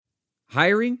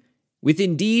Hiring? With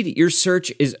Indeed, your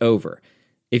search is over.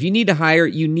 If you need to hire,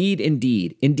 you need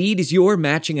Indeed. Indeed is your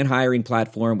matching and hiring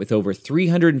platform with over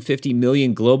 350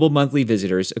 million global monthly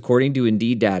visitors, according to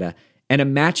Indeed data, and a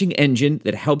matching engine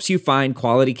that helps you find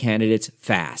quality candidates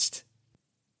fast.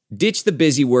 Ditch the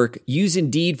busy work. Use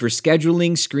Indeed for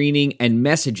scheduling, screening, and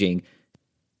messaging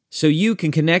so you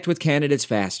can connect with candidates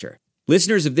faster.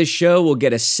 Listeners of this show will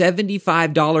get a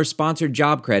 $75 sponsored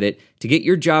job credit to get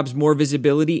your jobs more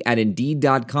visibility at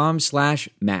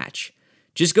Indeed.com/match.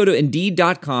 Just go to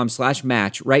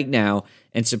Indeed.com/match right now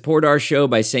and support our show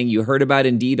by saying you heard about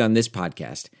Indeed on this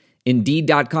podcast.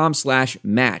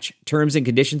 Indeed.com/match. Terms and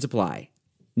conditions apply.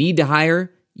 Need to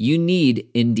hire? You need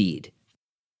Indeed.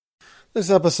 This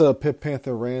episode of Pitt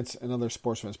Panther Rants and Other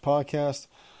Sportsmen's Podcast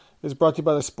is brought to you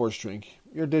by the Sports Drink,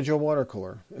 your digital water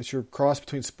cooler. It's your cross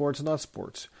between sports and not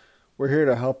sports. We're here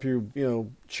to help you,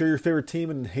 cheer your favorite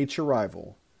team and hate your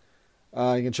rival.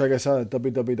 You can check us out at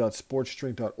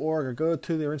www.sportsdrink.org or go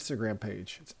to their Instagram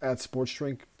page. It's at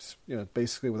sportsdrink,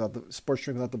 basically without the sports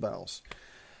drink without the vowels.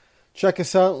 Check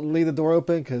us out and leave the door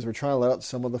open because we're trying to let out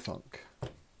some of the funk.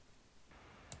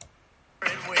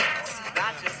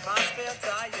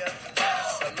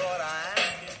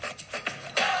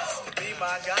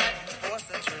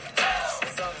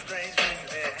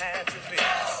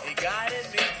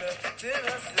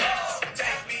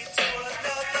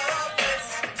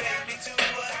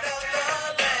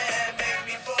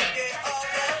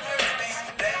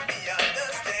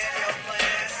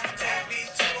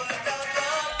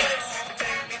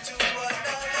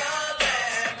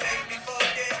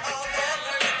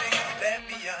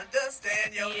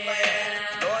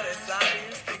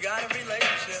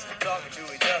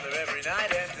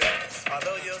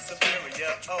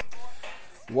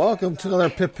 Welcome to another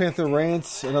Pitt Panther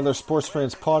Rants and Other Sports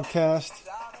Fans Podcast.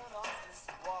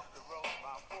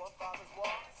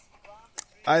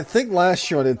 I think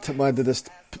last year when I did this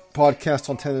podcast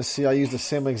on Tennessee, I used the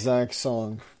same exact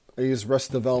song. I used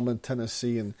Arrested Development,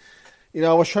 Tennessee, and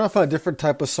I was trying to find a different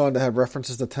type of song that had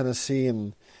references to Tennessee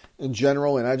and in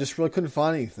general, and I just really couldn't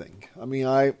find anything. I mean,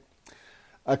 I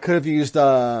could have used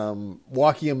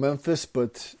Waukee in Memphis,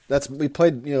 but we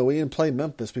didn't play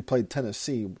Memphis, we played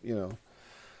Tennessee,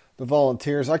 the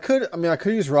Volunteers. I could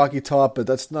use Rocky Top, but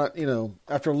that's not,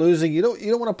 after losing, you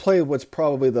don't want to play what's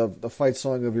probably the fight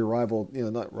song of your rival,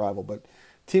 not rival, but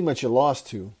team that you lost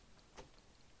to.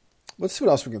 Let's see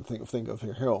what else we can think of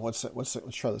here. Here, let's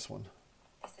try this one.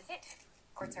 This is it.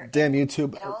 Courts are damn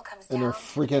YouTube and their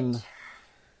freaking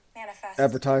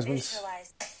advertisements.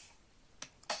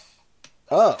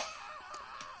 Oh.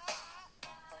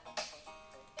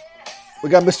 We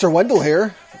got Mr. Wendell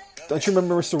here. Don't you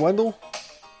remember Mr. Wendell?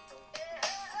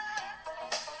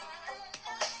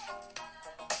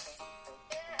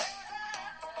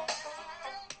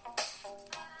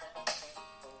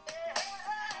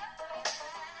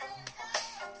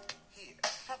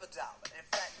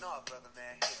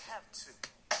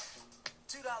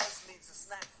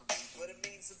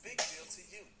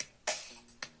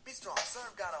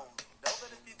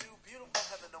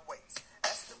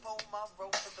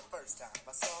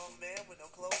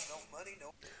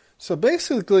 So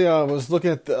basically, I was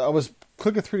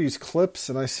clicking through these clips,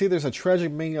 and I see there's a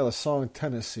tragic meaning of the song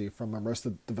Tennessee from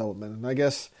Arrested Development, and I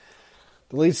guess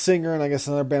the lead singer and I guess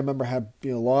another band member had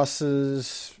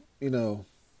losses, had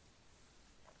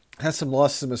some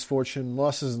losses of misfortune,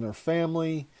 losses in their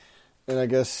family, and I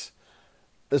guess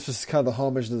this was kind of the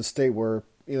homage to the state where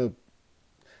the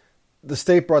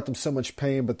state brought them so much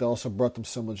pain, but they also brought them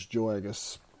so much joy, I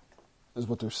guess, is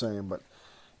what they're saying. But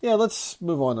yeah, let's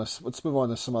move on to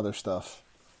some other stuff.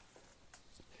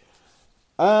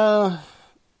 As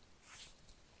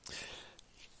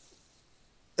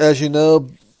you know,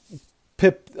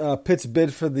 Pitt's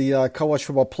bid for the college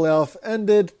football playoff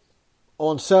ended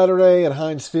on Saturday at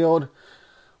Heinz Field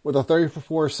with a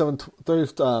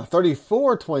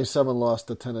 34-27 loss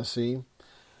to Tennessee.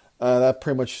 That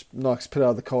pretty much knocks Pitt out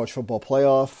of the college football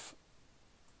playoff.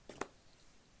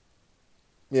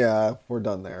 Yeah, we're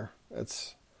done there.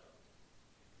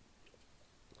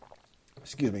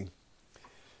 Excuse me.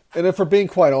 And if we're being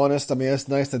quite honest, I mean, it's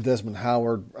nice that Desmond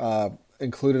Howard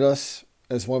included us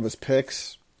as one of his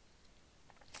picks.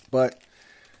 But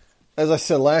as I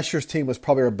said, last year's team was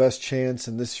probably our best chance,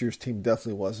 and this year's team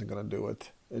definitely wasn't going to do it.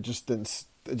 It just didn't.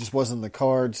 It just wasn't in the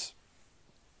cards.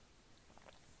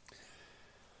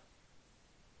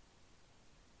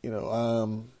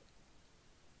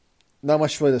 Not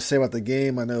much really to say about the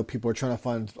game. I know people are trying to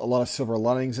find a lot of silver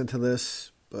linings into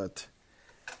this, but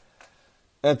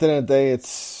at the end of the day,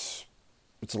 it's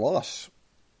a loss.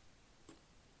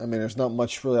 I mean, there's not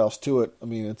much really else to it. I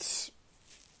mean,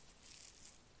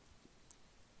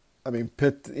 I mean,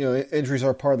 Pitt, injuries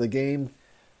are part of the game.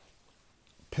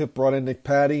 Pitt brought in Nick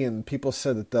Patty, and people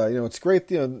said that it's great.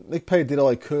 Nick Patty did all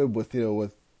he could with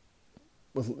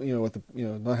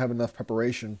not having enough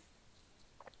preparation.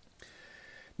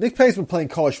 Nick Patty's been playing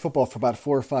college football for about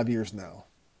 4 or 5 years now.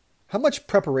 How much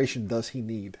preparation does he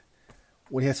need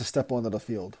when he has to step onto the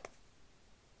field?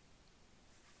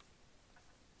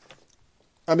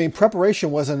 I mean,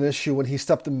 preparation wasn't an issue when he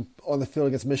stepped on the field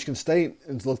against Michigan State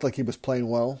and looked like he was playing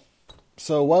well.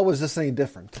 So why was this any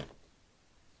different?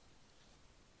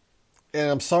 And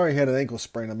I'm sorry he had an ankle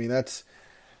sprain. I mean,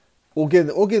 we'll get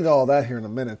into all that here in a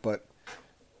minute, but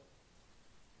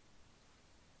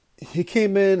he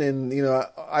came in and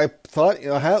I thought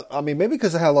maybe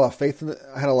because I had a lot of faith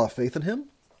in him.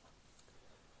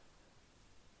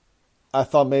 I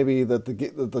thought maybe that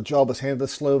the job was handed to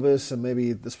Slovis, and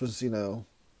maybe this was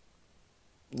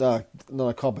not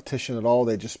a competition at all.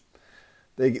 They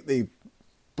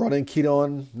brought in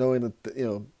Keaton knowing that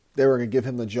they were going to give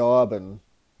him the job, and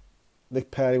Nick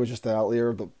Patty was just the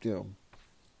outlier.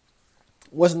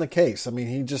 Wasn't the case. I mean,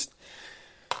 he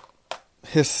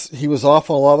was off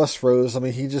on a lot of us throws. I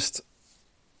mean, he just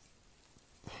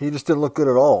didn't look good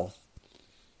at all.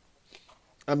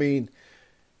 I mean,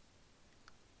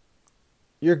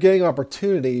 you're getting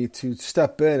opportunity to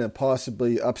step in and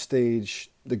possibly upstage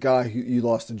the guy who you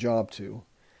lost the job to.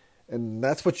 And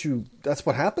that's what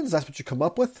happens? That's what you come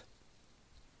up with?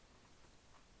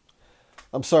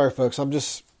 I'm sorry, folks.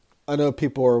 I know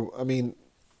people are,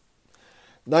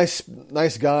 nice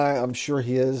guy. I'm sure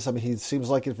he is. I mean, he seems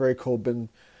like he's very cool. Been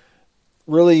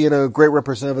really, great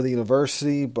representative of the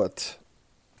university, but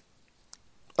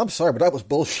I'm sorry, but that was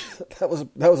bullshit. That was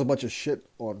a bunch of shit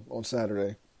on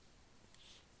Saturday.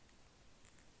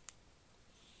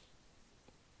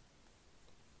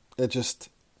 It just,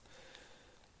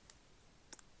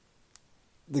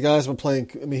 the guy's been playing.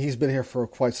 I mean, he's been here for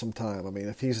quite some time. I mean,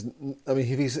 if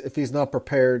he's not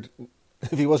prepared,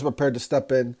 if he wasn't prepared to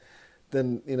step in,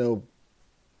 then I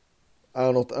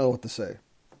don't know what to say.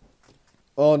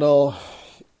 Oh no,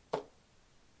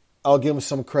 I'll give him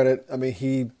some credit. I mean,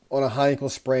 he on a high ankle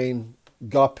sprain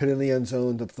got Pitt in the end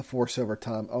zone to the force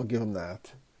overtime. I'll give him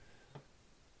that.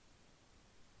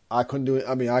 I couldn't do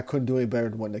any better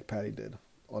than what Nick Patty did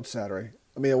on Saturday.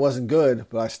 I mean, it wasn't good,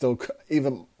 but I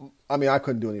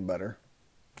couldn't do any better.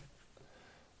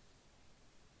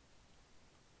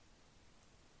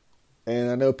 And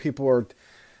I know people are,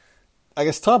 I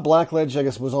guess Todd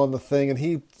Blackledge, was on the thing, and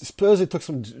he supposedly took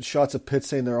some shots at Pitt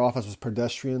saying their offense was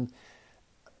pedestrian.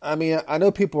 I mean, I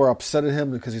know people are upset at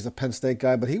him because he's a Penn State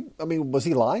guy, but was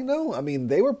he lying though? I mean,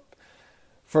 they were,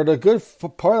 for the good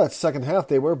part of that second half,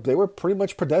 they were pretty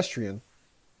much pedestrian.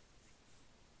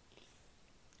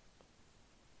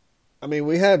 I mean,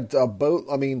 we had both.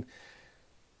 I mean,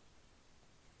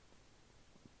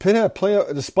 Pitt had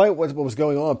despite what was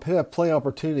going on, Pitt had plenty of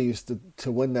opportunities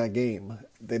to win that game.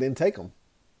 They didn't take them.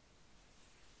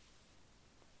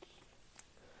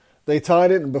 They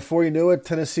tied it, and before you knew it,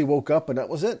 Tennessee woke up, and that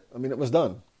was it. I mean, it was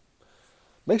done.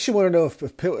 Makes you want to know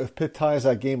if Pitt ties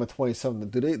that game at 27,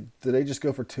 do they just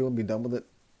go for 2 and be done with it?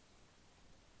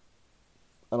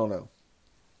 I don't know.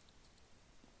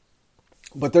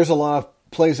 But there's a lot of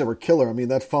plays that were killer. I mean,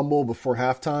 that fumble before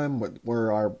halftime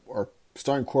where our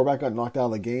starting quarterback got knocked out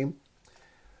of the game.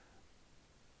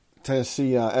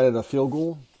 Tennessee added a field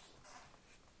goal.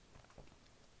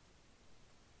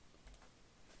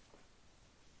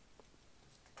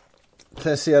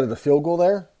 Tennessee added a field goal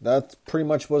there. That pretty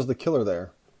much was the killer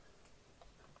there.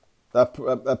 That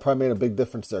probably made a big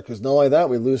difference there, because not only that,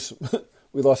 we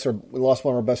lost one of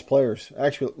our best players.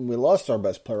 Actually, we lost our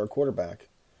best player, our quarterback.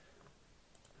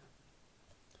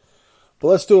 But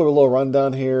let's do a little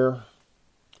rundown here.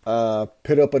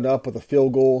 Pitt opened up with a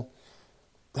field goal.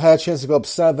 Had a chance to go up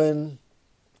 7.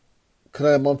 Could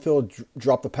have Mumfield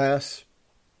drop the pass.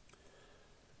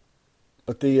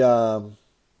 But the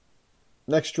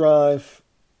next drive,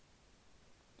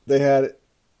 they had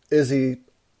Izzy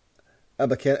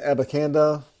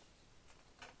Abakanda,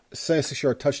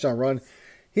 76-yard touchdown run.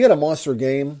 He had a monster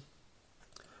game.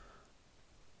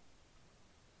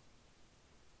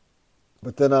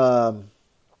 But then Keelan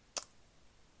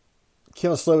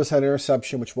Slovis had an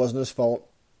interception, which wasn't his fault.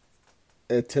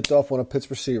 It tipped off one of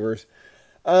Pitt's receivers.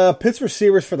 Pitt's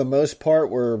receivers, for the most part,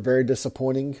 were very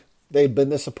disappointing. They've been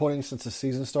disappointing since the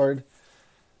season started.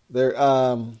 They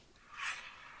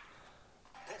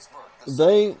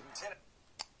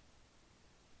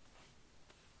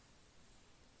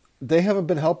haven't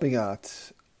been helping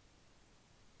out,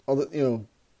 Keelan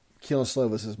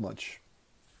Slovis as much.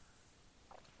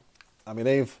 I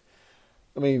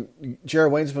mean,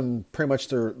 Jared Wayne's been pretty much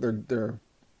their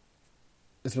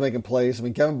has been making plays. I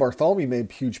mean, Kevin Bartholomew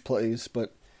made huge plays,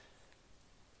 but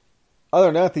other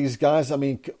than that, these guys, I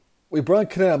mean, we brought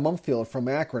Kenneth Mumfield from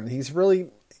Akron. He's really,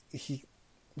 he's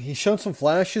shown some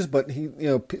flashes, but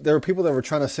there were people that were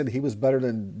trying to say that he was better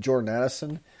than Jordan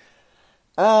Addison.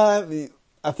 I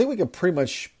think we can pretty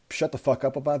much shut the fuck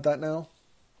up about that now,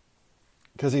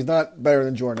 because he's not better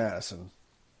than Jordan Addison.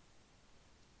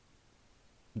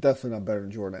 Definitely not better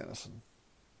than Jordan Addison.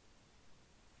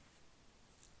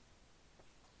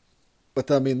 But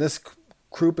I mean, this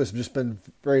group has just been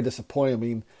very disappointing. I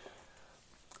mean,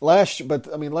 last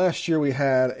year we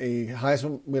had a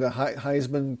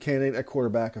Heisman candidate at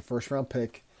quarterback, a first round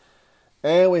pick,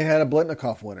 and we had a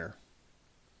Blitnikoff winner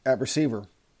at receiver.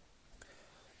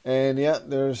 And yeah,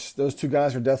 those two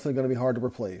guys are definitely going to be hard to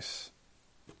replace.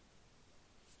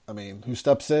 I mean, who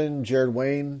steps in? Jared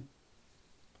Wayne.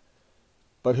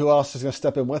 But who else is going to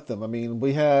step in with them? I mean,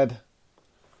 we had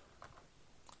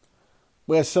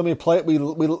so many we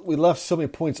left so many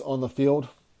points on the field.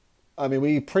 I mean,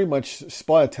 we pretty much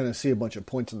spotted Tennessee a bunch of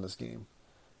points in this game.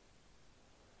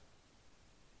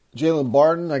 Jalen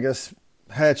Barton, I guess,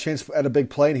 had a chance at a big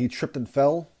play and he tripped and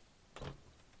fell.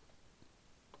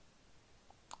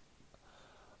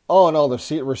 All in all,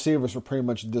 the receivers were pretty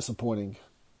much disappointing.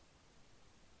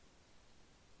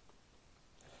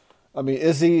 I mean,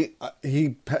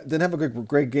 he didn't have a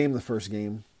great game the first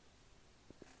game.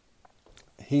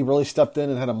 He really stepped in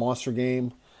and had a monster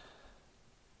game.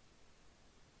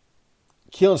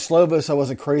 Keelan Slovis, I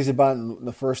wasn't crazy about in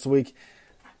the first week.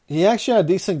 He actually had a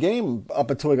decent game up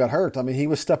until he got hurt. I mean, he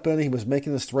was stepping in, he was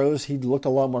making his throws, he looked a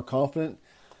lot more confident.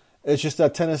 It's just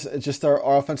that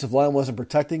our offensive line wasn't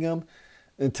protecting him,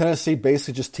 and Tennessee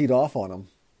basically just teed off on him.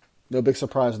 No big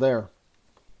surprise there.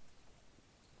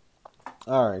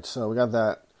 All right, so we got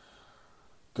that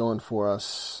going for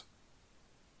us.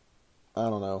 I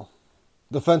don't know.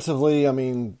 Defensively, I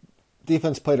mean,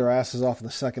 defense played our asses off in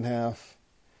the second half.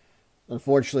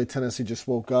 Unfortunately, Tennessee just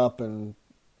woke up and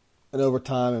in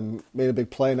overtime and made a big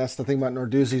play. And that's the thing about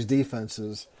Narduzzi's defense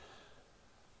is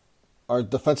our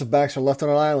defensive backs are left on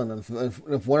an island. And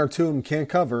if one or two of them can't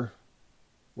cover,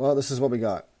 well, this is what we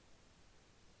got.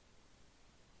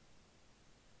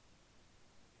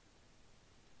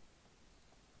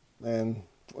 And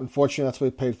unfortunately, that's what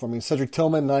we paid for. I mean, Cedric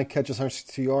Tillman, 9 catches,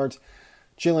 162 yards.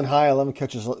 Jalen High, 11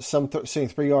 catches,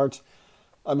 73 yards.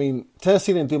 I mean,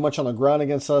 Tennessee didn't do much on the ground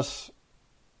against us,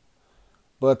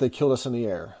 but they killed us in the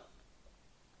air.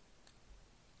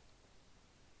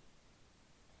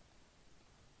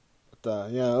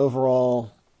 But,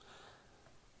 overall,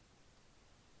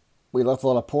 we left a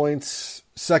lot of points.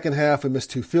 Second half, we missed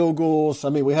 2 field goals. I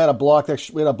mean, we had a block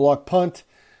punt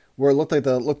where it looked like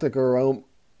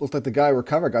the guy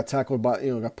recovered, got tackled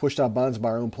got pushed out of bounds by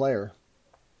our own player.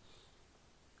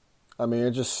 I mean,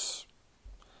 it just,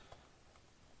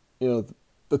 the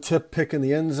tip pick in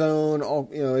the end zone,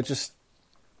 it just,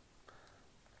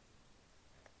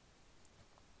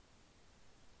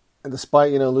 and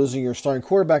despite, losing your starting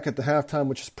quarterback at the halftime,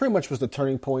 which is pretty much was the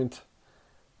turning point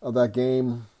of that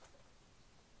game,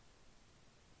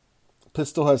 Pitt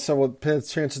still had several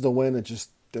chances to win. It just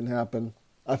didn't happen.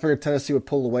 I figured Tennessee would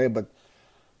pull away, but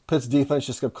Pitt's defense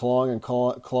just kept clawing,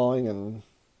 and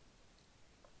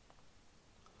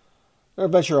their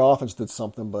venture offense did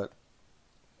something. But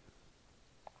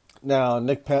now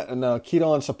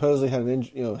Keaton supposedly had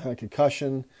had a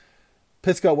concussion.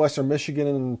 Pitt's got Western Michigan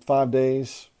in 5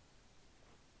 days.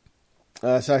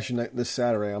 It's actually this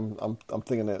Saturday. I'm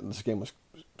thinking that this game was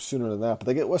sooner than that. But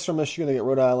they get Western Michigan, they get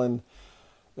Rhode Island,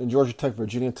 and Georgia Tech,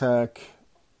 Virginia Tech.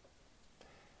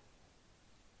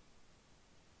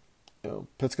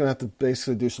 Pitt's going to have to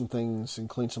basically do some things and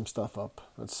clean some stuff up.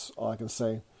 That's all I can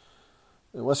say.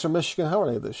 And Western Michigan, how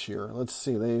are they this year? Let's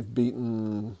see. They've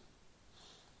beaten...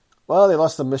 Well, they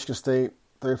lost to Michigan State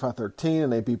 35-13,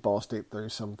 and they beat Ball State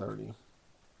 37-30.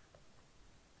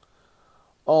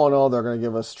 All in all, they're going to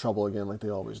give us trouble again like they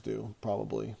always do,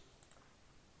 probably.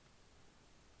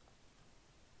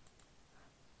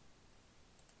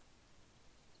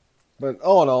 But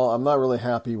all in all, I'm not really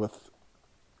happy with...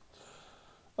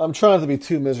 I'm trying not to be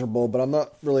too miserable, but I'm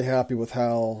not really happy with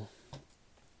how...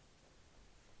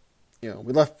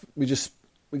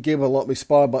 we gave a lot. We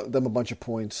spotted them a bunch of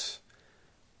points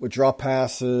with drop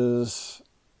passes,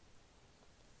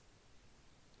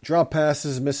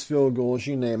 missed field goals,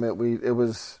 you name it. It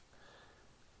was.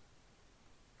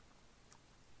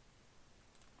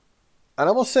 And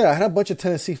I will say, I had a bunch of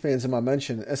Tennessee fans in my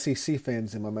mention, SEC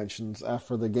fans in my mentions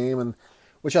after the game, and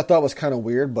which I thought was kind of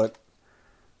weird, but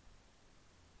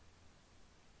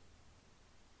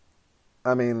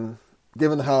I mean,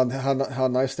 given how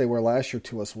nice they were last year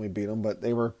to us when we beat them, but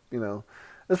they were,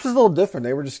 This was a little different.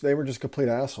 They were just complete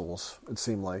assholes. It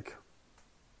seemed like.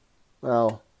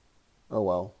 Well, oh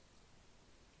well.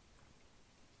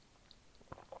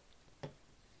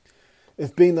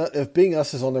 If being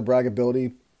us is on their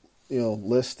braggability,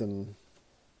 list, and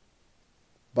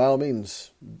by all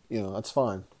means, that's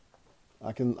fine.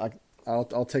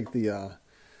 I'll take the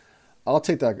I'll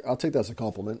take that as a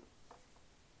compliment.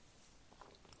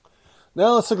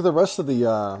 Now let's look at the rest of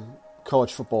the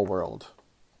college football world.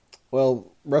 Well,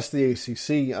 rest of the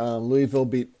ACC, Louisville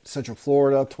beat Central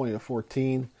Florida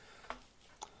 20-14.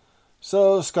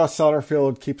 So Scott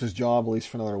Satterfield keeps his job at least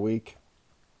for another week.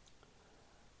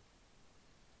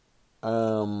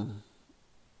 Furman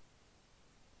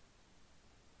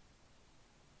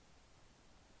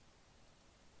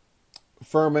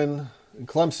and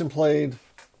Clemson played.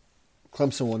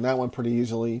 Clemson won that one pretty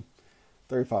easily,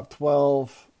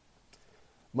 35-12.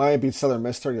 Miami beat Southern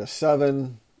Miss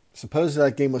 30-7. Supposedly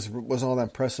that game wasn't all that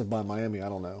impressive by Miami. I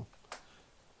don't know.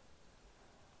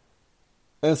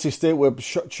 NC State whipped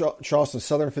Charleston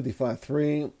Southern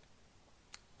 55-3.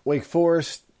 Wake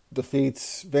Forest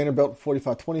defeats Vanderbilt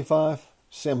 45-25.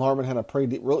 Sam Hartman had a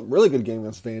really good game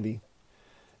against Vandy.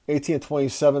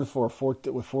 18-27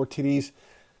 with 4 TDs.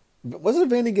 Wasn't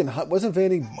Vandy getting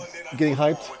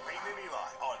hyped?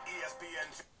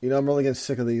 I'm really getting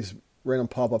sick of these random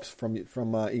pop-ups from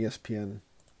ESPN.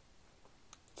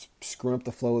 It's screwing up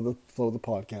the flow of the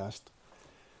podcast.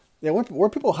 Yeah, were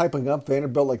people hyping up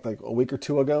Vanderbilt like a week or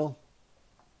two ago?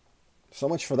 So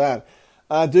much for that.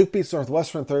 Duke beats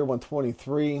Northwestern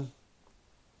 31-23.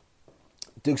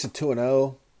 Duke's at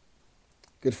 2-0.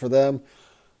 Good for them.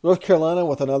 North Carolina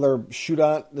with another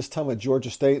shootout, this time at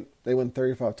Georgia State. They win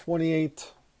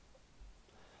 35-28.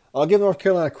 I'll give North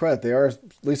Carolina credit. They are at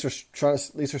least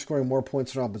they're scoring more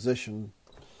points than opposition.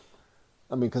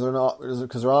 I mean, because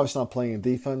they're obviously not playing in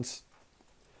defense.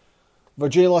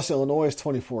 Virginia lost to Illinois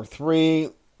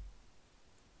 24-3.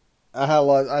 I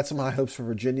had some high hopes for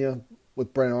Virginia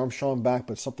with Brandon Armstrong back,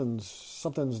 but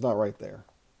something's not right there.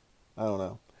 I don't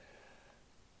know.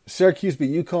 Syracuse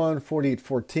beat UConn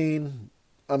 48-14.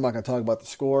 I'm not going to talk about the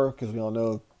score because we all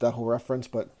know that whole reference,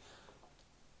 but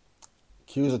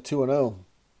Q's at 2-0.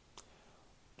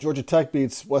 Georgia Tech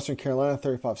beats Western Carolina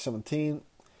 35-17.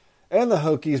 And the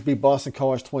Hokies beat Boston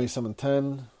College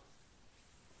 27-10.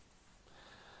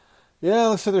 Yeah,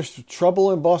 looks like there's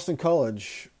trouble in Boston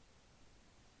College.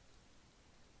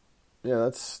 Yeah,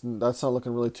 that's not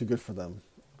looking really too good for them.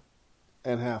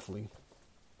 And Halfley.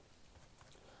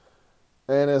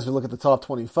 And as we look at the top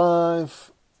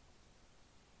 25,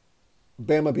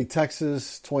 Bama beat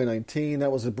Texas 2019.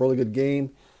 That was a really good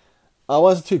game. I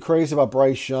wasn't too crazy about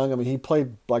Bryce Young. I mean, he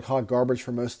played like hot garbage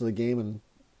for most of the game,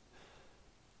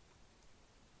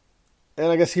 and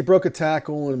I guess he broke a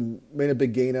tackle and made a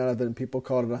big gain out of it, and people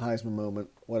called it a Heisman moment.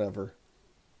 Whatever.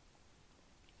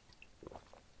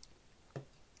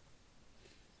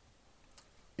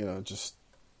 Just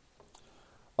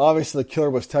obviously the killer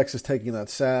was Texas taking that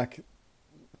sack.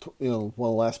 One of the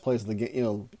last plays of the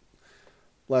game.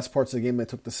 Last parts of the game they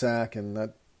took the sack, and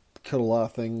that killed a lot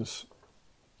of things.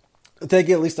 If they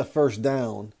get at least a first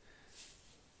down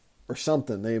or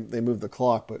something, they moved the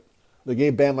clock, but they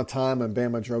gave Bama time, and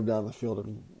Bama drove down the field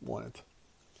and won it.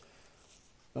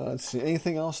 Let's see.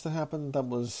 Anything else that happened that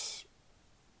was,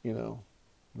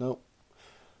 nope.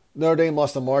 Notre Dame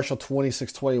lost to Marshall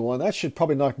 26-21. That should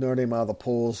probably knock Notre Dame out of the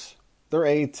polls. They're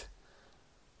 8.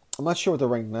 I'm not sure what they're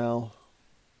ranked now,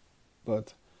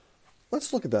 but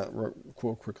let's look at that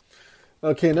real quick.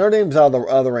 Okay, Notre Dame's out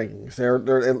of the rankings. They're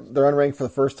unranked for the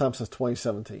first time since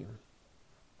 2017.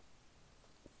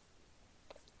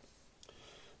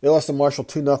 They lost to Marshall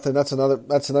 2-0. That's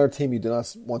another team you do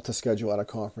not want to schedule out of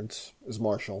conference is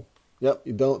Marshall. Yep,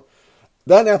 you don't.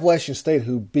 That and Appalachian State,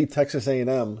 who beat Texas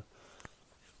A&M.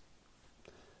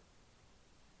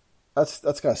 That's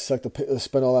gotta suck to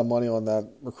spend all that money on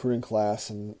that recruiting class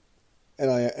and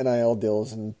NIL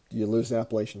deals, and you lose to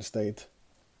Appalachian State.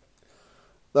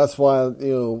 That's why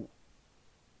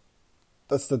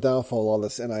that's the downfall of all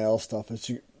this NIL stuff. Is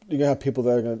you're gonna have people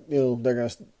that are gonna you're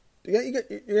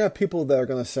gonna have people that are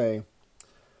gonna say,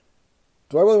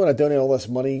 "Do I really want to donate all this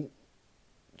money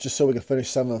just so we can finish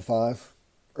 7-5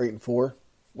 or 8-4?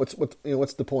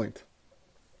 What's the point?"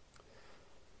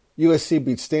 USC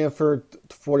beat Stanford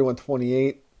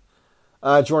 41-28.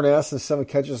 Jordan Addison 7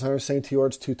 catches, 172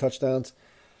 yards, 2 touchdowns.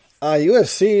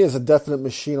 USC is a definite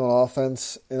machine on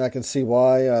offense, and I can see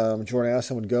why Jordan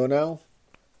Addison would go now.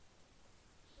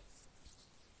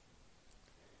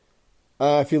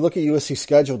 If you look at USC's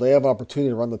schedule, they have an opportunity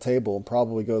to run the table and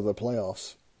probably go to the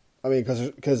playoffs. I mean,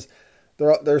 because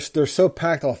they're so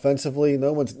packed offensively.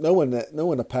 No one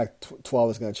in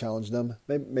Pac-12 is going to challenge them.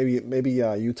 Maybe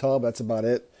Utah, but that's about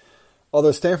it.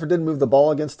 Although Stanford did move the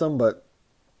ball against them, but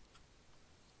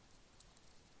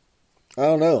I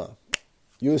don't know.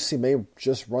 USC may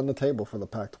just run the table for the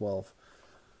Pac-12.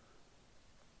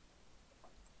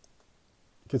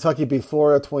 Kentucky beat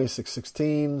Florida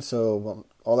 26-16, so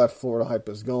all that Florida hype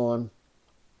is gone.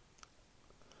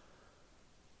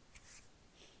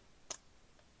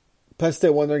 Penn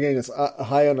State won their game against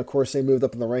Ohio, and of course they moved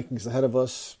up in the rankings ahead of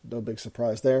us. No big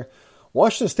surprise there.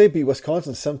 Washington State beat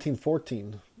Wisconsin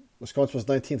 17-14. Wisconsin was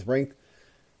 19th ranked.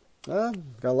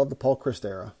 Gotta love the Paul Chryst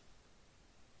era.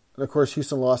 And of course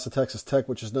Houston lost to Texas Tech,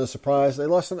 which is no surprise. They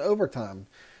lost in overtime.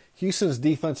 Houston's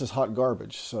defense is hot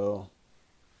garbage, so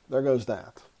there goes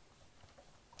that.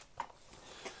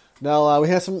 Now we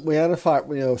had a fight.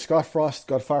 Scott Frost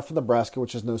got fired from Nebraska,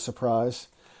 which is no surprise.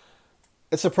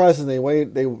 It's surprising they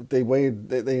waited.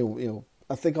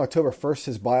 I think October 1st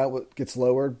his buyout gets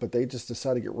lowered, but they just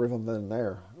decided to get rid of him then and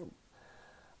there.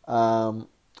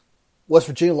 West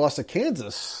Virginia lost to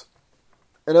Kansas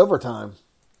in overtime.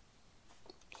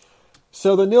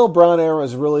 So the Neil Brown era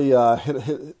has really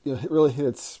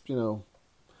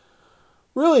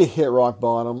hit rock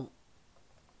bottom.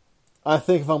 I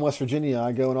think if I'm West Virginia,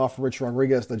 I go and offer Rich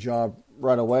Rodriguez the job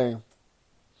right away.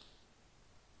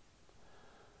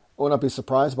 I would not be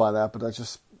surprised by that, but that's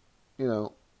just,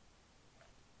 who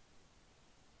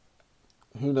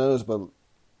knows? But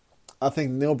I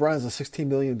think Neil Brown has a $16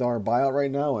 million buyout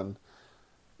right now, and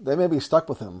they may be stuck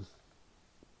with him.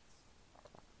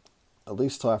 At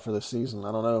least till after this season.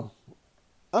 I don't know.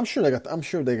 I'm sure they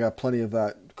got plenty of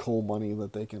that coal money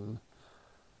that they can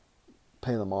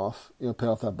pay them off. Pay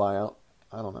off that buyout.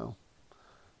 I don't know.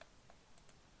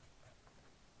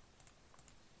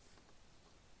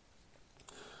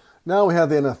 Now we have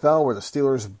the NFL where the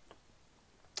Steelers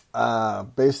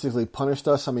basically punished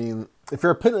us. I mean, if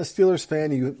you're a Pitt and Steelers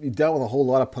fan, you dealt with a whole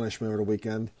lot of punishment over the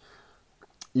weekend.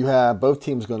 You had both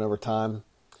teams going overtime.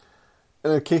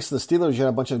 In the case of the Steelers, you had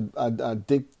a bunch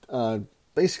of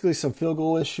basically some field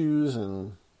goal issues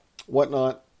and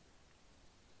whatnot.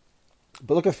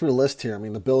 But looking through the list here, I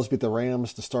mean, the Bills beat the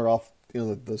Rams to start off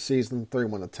the season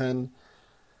 31-10.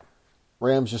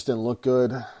 Rams just didn't look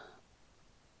good.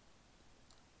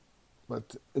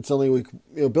 But it's only week.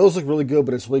 Bills look really good,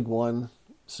 but it's week one,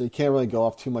 so you can't really go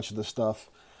off too much of this stuff.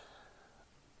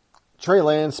 Trey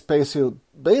Lance basically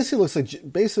looks like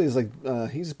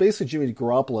he's basically Jimmy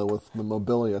Garoppolo with the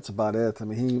mobility. That's about it. I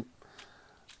mean,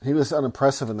 he was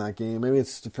unimpressive in that game. Maybe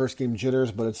it's the first game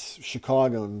jitters, but it's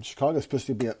Chicago, and Chicago's supposed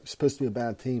to be a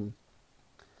bad team.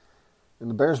 And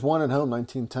the Bears won at home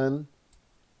 19-10.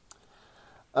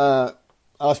 I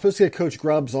was supposed to get Coach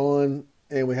Grubbs on,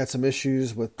 and we had some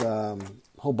issues with a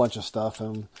whole bunch of stuff.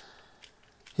 And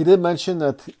he did mention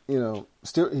that, he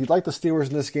liked the Steelers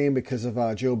in this game because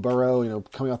of Joe Burrow,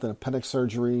 coming off the appendix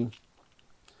surgery.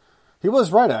 He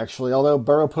was right, actually, although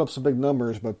Burrow put up some big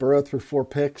numbers, but Burrow threw 4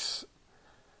 picks.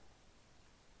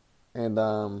 And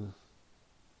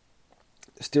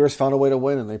Steelers found a way to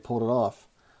win, and they pulled it off.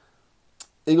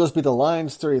 Eagles beat the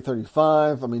Lions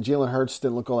 30-35. I mean, Jalen Hurts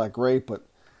didn't look all that great, but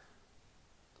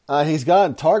he's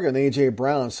got a target in A.J.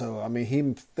 Brown, so, I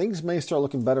mean, things may start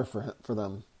looking better for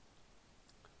them.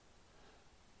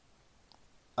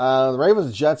 The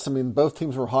Ravens-Jets, I mean, both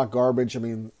teams were hot garbage. I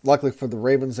mean, luckily for the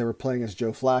Ravens, they were playing against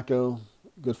Joe Flacco.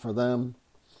 Good for them.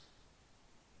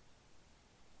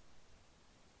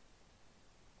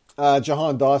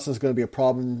 Jahan Dawson is going to be a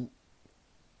problem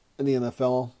in the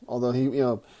NFL, although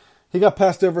he got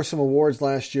passed over some awards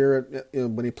last year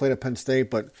when he played at Penn State,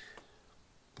 but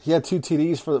he had 2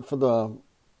 TDs for the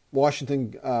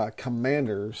Washington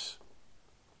Commanders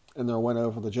in their win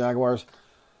over the Jaguars.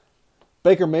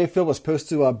 Baker Mayfield was supposed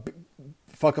to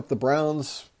fuck up the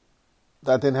Browns.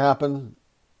 That didn't happen.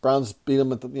 Browns beat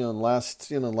them at the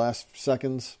last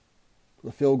seconds.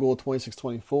 The field goal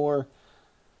 26-24.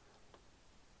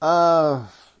 Aaron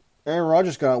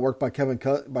Rodgers got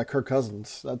outworked by Kirk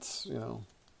Cousins. That's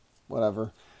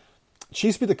whatever.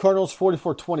 Chiefs beat the Cardinals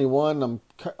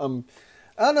 44-21.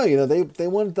 I don't know. They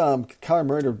wanted Kyler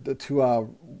Murray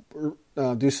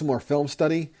to do some more film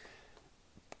study.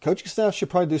 Coaching staff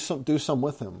should probably do some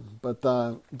with him. But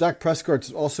Dak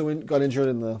Prescott also got injured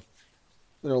in their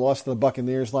loss to the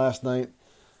Buccaneers last night.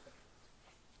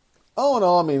 All in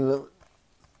all, I mean, a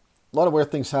lot of weird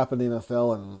things happen in the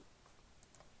NFL. And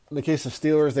in the case of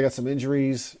Steelers, they got some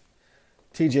injuries.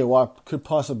 T.J. Watt could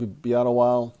possibly be out a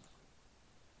while,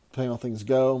 depending on how things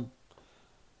go.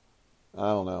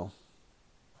 I don't know.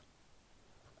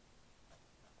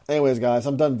 Anyways, guys,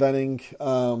 I'm done venting.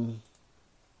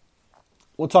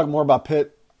 We'll talk more about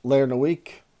Pitt later in the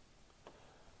week.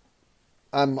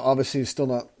 I'm obviously still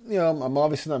not, I'm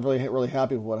obviously not really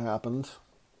happy with what happened.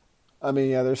 I mean,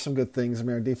 yeah, there's some good things. I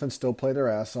mean, our defense still played their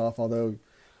ass off, although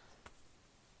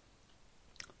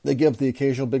they give the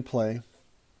occasional big play.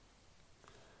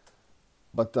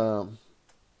 But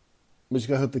we just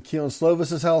got to hope that Keelan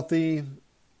Slovis is healthy.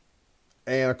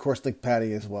 And, of course, Nick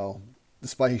Patty as well.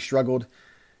 Despite he struggled,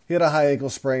 he had a high ankle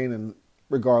sprain, and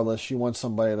regardless, you want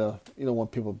somebody to, you don't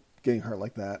want people getting hurt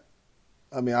like that.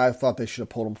 I mean, I thought they should have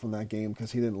pulled him from that game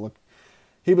because he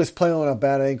was playing on a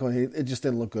bad ankle, and it just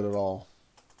didn't look good at all.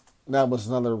 And that was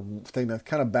another thing that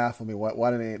kind of baffled me.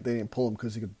 Why didn't they didn't pull him?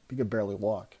 Because he could barely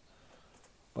walk.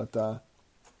 But,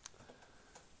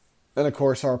 and of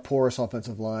course, our porous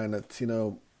offensive line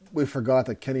that, we forgot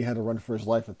that Kenny had to run for his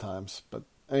life at times. But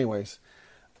anyways,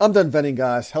 I'm done venting,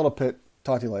 guys. Hell to Pitt.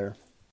 Talk to you later.